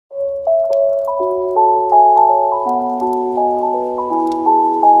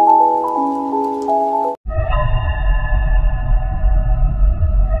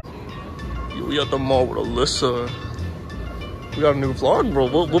the mall with Alyssa. We got a new vlog, bro.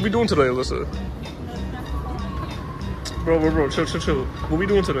 What we doing today, Alyssa? Bro, chill. What we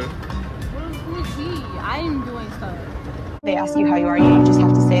doing today? Who's he? I'm doing stuff. They ask you how you are, you just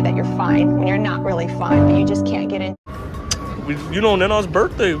have to say that you're fine when you're not really fine, but you just can't get in. You know, Nana's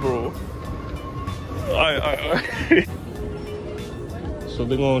birthday, bro. So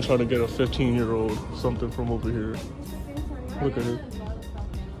they're gonna try to get a 15-year-old something from over here. Look at her.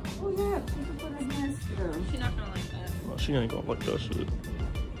 Oh yeah, people put her mask down. She's not gonna like that. No, she ain't gonna like that shit.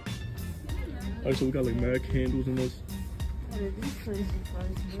 Alright, so we got like mad candles in this.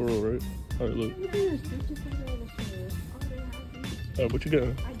 For real, right? Alright, look. Alright, what you got?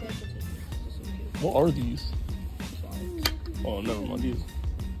 What are these? Oh, never mind these.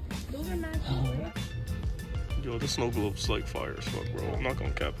 Those are nice. Yo, the snow globe's like fire as fuck, bro. I'm not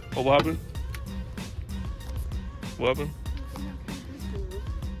gonna cap. Oh, what happened? What happened?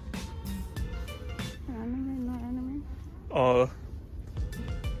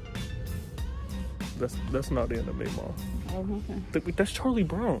 That's not the anime, Mom. Oh, okay. That's Charlie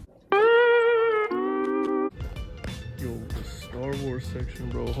Brown. Yo, the Star Wars section,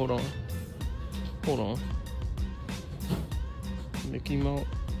 bro. Hold on. Mickey Mouse.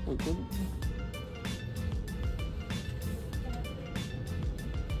 Wait, what?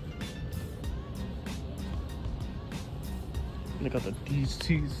 They got the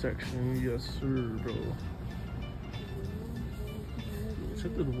DC section, yes sir, bro.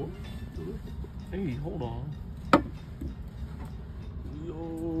 Check the door. Hey, hold on.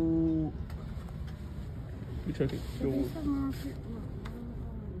 Yo. We check it. Yo.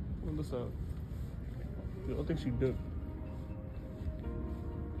 What's that? Yo, I think she did.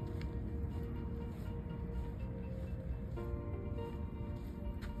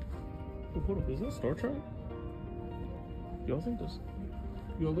 Hold up, is that Star Trek? Y'all think this?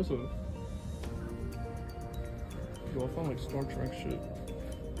 Yo, listen. Yo, I found like Star Trek shit.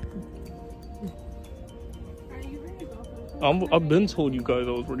 Are you ready to go? I've been told you guys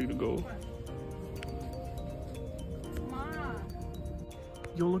I was ready to go. Mom.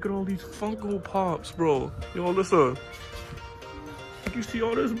 Yo, look at all these Funko Pops, bro. Yo, listen. Did you see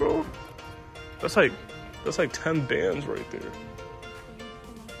all this, bro? That's like 10 bands right there.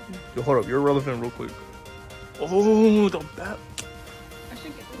 Yo, hold up, you're irrelevant real quick. Oh, the bat. I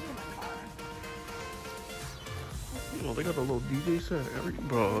should get this in my car. Yo, they got the little DJ set.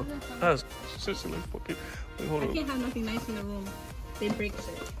 Bro, that's seriously like fucking. Wait, hold I up. can't have nothing nice in the room. They break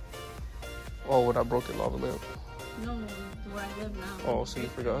shit. Oh, when I broke the lava lamp. No, where I live now. Oh, so you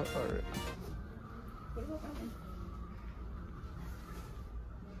forgot? Alright. What about that one?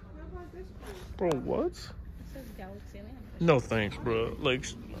 How about this one? Bro, what? It says Galaxy Land. No thanks, bro. Like,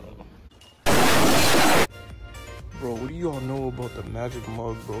 bro, what do y'all know about the magic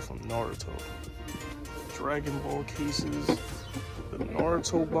mug, bro, from Naruto? Dragon Ball cases, the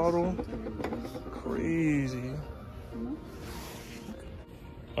Naruto bottle, crazy.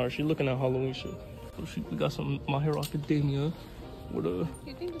 Alright, she looking at Halloween shit. So we got some My Hero Academia with a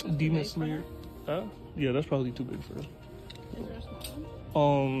Demon Slayer. Yeah, that's probably too big for her. Is there a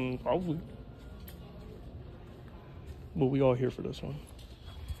small one? Probably. But we all here for this one.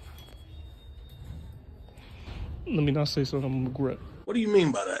 Let me not say something I'm gonna regret. What do you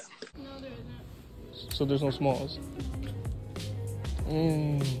mean by that? No, there isn't. So there's no smalls.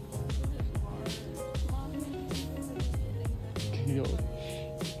 Yo.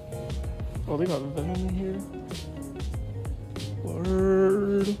 Oh, they got Venom in here.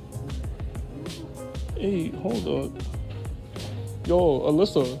 Word. Hey, hold up. Yo,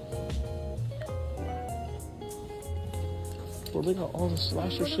 Alyssa. Bro, they got all the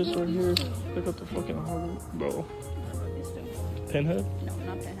slasher shits right here. They got the fucking horror, bro. Pinhead? No,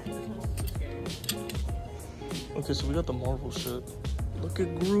 not Pinhead. This one's too scary. Okay, so we got the Marvel shit. Look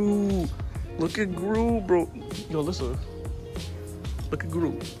at Groot. Look at Groot, bro. Yo, listen. Look at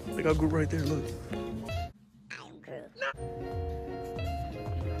Groot. They got Groot right there, look. I'm Groot.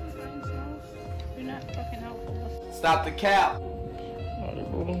 You're not fucking helpful. Stop the cap.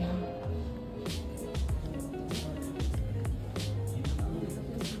 Alright, bro.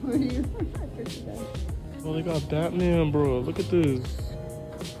 Oh, they got Batman, bro. Look at this.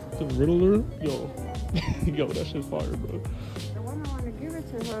 The Riddler. Yo. Yo, that shit's fire, bro. The one I want to give it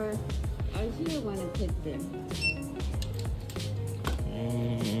to her, I still want to pick them.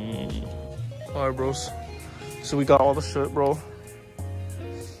 Alright, bros. So we got all the shit, bro.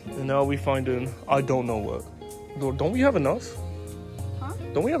 And now we finding I don't know what. Don't we have enough? Huh?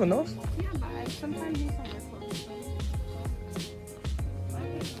 Don't we have enough? Yeah, but I sometimes use some wear clothes.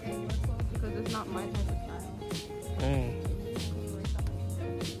 Because it's not my type of style. Mm.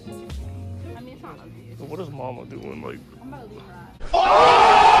 I mean, it's not What is mama doing? Like, I'm about to leave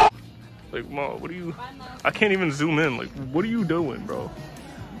her. like, mom, what are you? I can't even zoom in. Like, what are you doing, bro?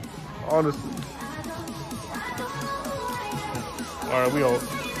 Honestly. All right, we all.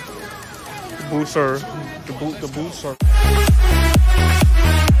 The boots are. The boots are.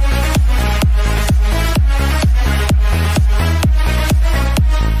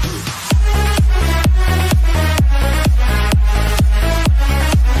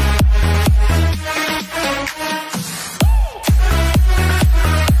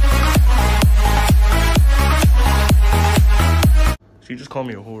 She just called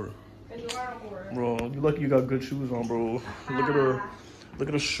me a whore. You are a whore. Bro, you lucky you got good shoes on, bro. Look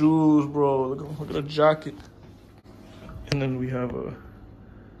at the shoes, bro. Look at the jacket. And then we have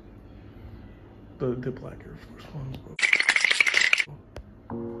the black Air Force ones, bro.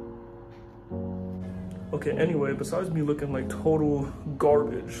 Okay, anyway, besides me looking like total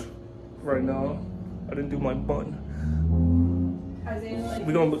garbage right now, I didn't do my bun.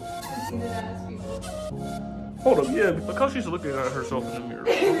 We gonna look. Hold up, yeah, because she's looking at herself in the mirror.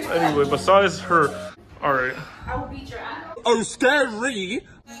 Anyway, besides her, all right. I will beat your ass. Oh, scary!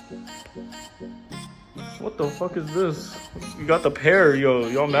 What the fuck is this? You got the pair, yo.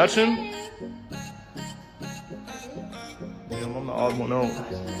 Y'all matching? Damn, I'm the odd one out.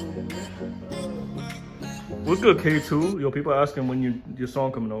 What's good, K2? Yo, people asking when your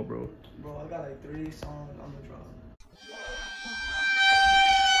song coming out, bro. Bro, I got like 3 songs on the drop.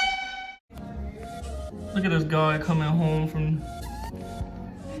 Look at this guy coming home from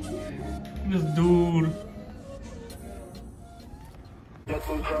this dude.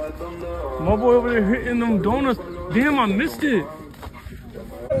 My boy over there hitting them donuts. Damn, I missed it.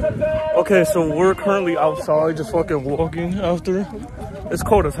 Okay, so we're currently outside just fucking walking after. It's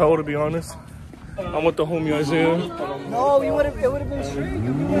cold as hell, to be honest. I'm with the homie Isaiah. No, it would have been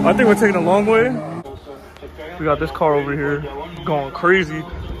straight. I think we're taking a long way. We got this car over here going crazy.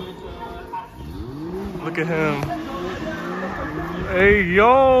 Look at him. Hey,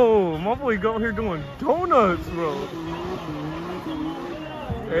 yo, my boy go here doing donuts, bro.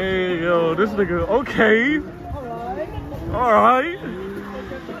 Hey, yo, this nigga, okay. All right.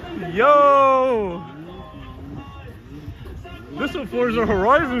 Yo. This is Forza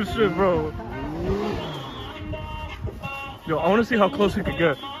Horizon shit, bro. Yo, I want to see how close we could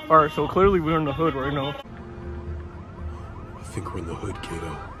get. All right, so clearly we're in the hood right now. I think we're in the hood,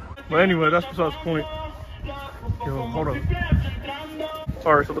 kiddo. But anyway, that's besides the point. Yo, hold up.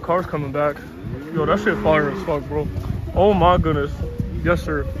 Alright, so the car's coming back. Yo, that shit fire as fuck, bro. Oh my goodness. Yes,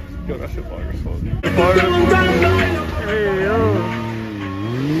 sir. Yo, that shit fire as fuck. Fire as fuck. Hey, yo.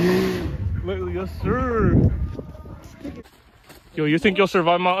 Yes, sir. Yo, you think you'll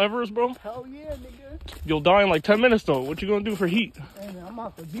survive Mount Everest, bro? Hell yeah, nigga. You'll die in like 10 minutes, though. What you gonna do for heat? Hey, man, I'm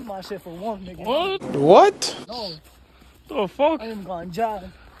about to beat my shit for one, nigga. What? What? No, The fuck? I am going jive.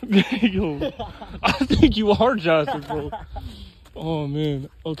 Yo, I think you are jazzed, bro. Oh, man.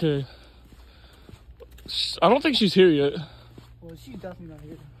 Okay. I don't think she's here yet. Well, she's definitely not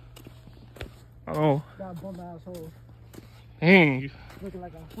here. Oh. That bum asshole. Dang. Looking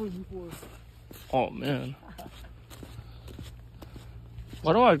like a 44. Oh, man.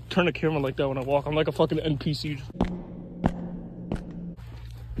 Why do I turn the camera like that when I walk? I'm like a fucking NPC.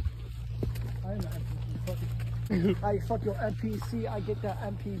 I fuck your NPC, I get that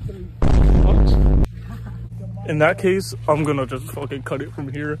MP3. What? In that case, I'm gonna just fucking cut it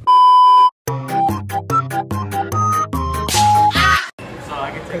from here.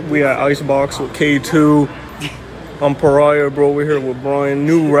 We at Icebox with K2. I'm Pariah, bro. We're here with Brian,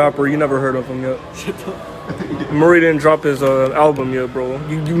 new rapper. You never heard of him yet. Murray didn't drop his album yet, bro.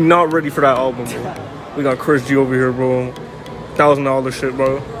 You not ready for that album, bro. We got Chris G over here, bro. $1,000 shit,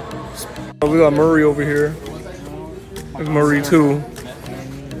 bro. We got Murray over here. There's Murray too.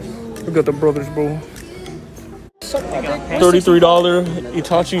 We got the brothers, bro. $33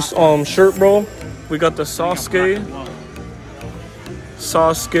 Itachi shirt, bro. We got the Sasuke.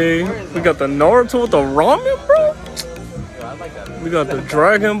 We got the Naruto with the ramen, bro. We got the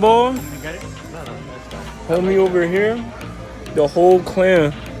Dragon Ball. Homie over here. The whole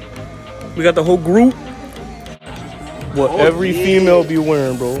clan. We got the whole group. What every female be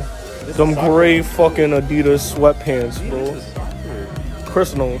wearing, bro. Them gray fucking Adidas sweatpants, bro.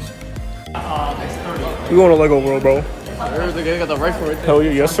 Chris knows. You going to Lego World, bro? They got the rifle right there. Hell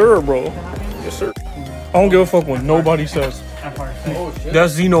yeah, yes sir, bro. Yes sir. I don't give a fuck what nobody says.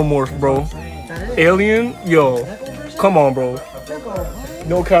 That's Xenomorph, bro. Alien, yo, come on, bro.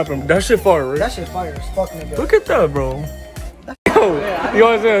 No capping. That shit fire, right? That shit fire as fuck, nigga. Look at that, bro. Yo,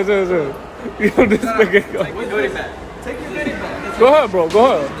 yo, this nigga. Go ahead, bro.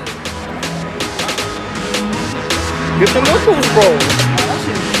 Go ahead. Get the knuckles, bro.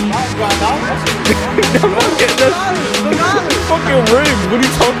 That's fucking rigged. What are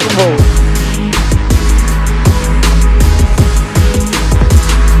you talking about?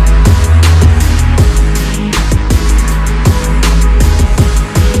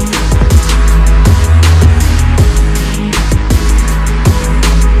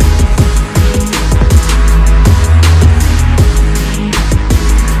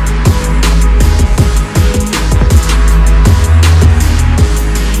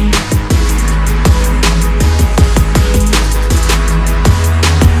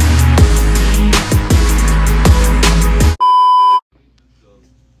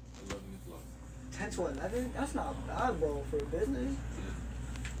 To 11? That's not bad, bro, for a business.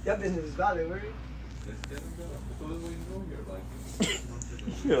 Your business is valid, right?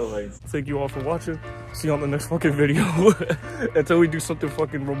 Yeah, like, thank you all for watching. See you on the next fucking video. Until we do something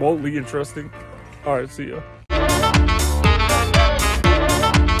fucking remotely interesting. Alright, see ya.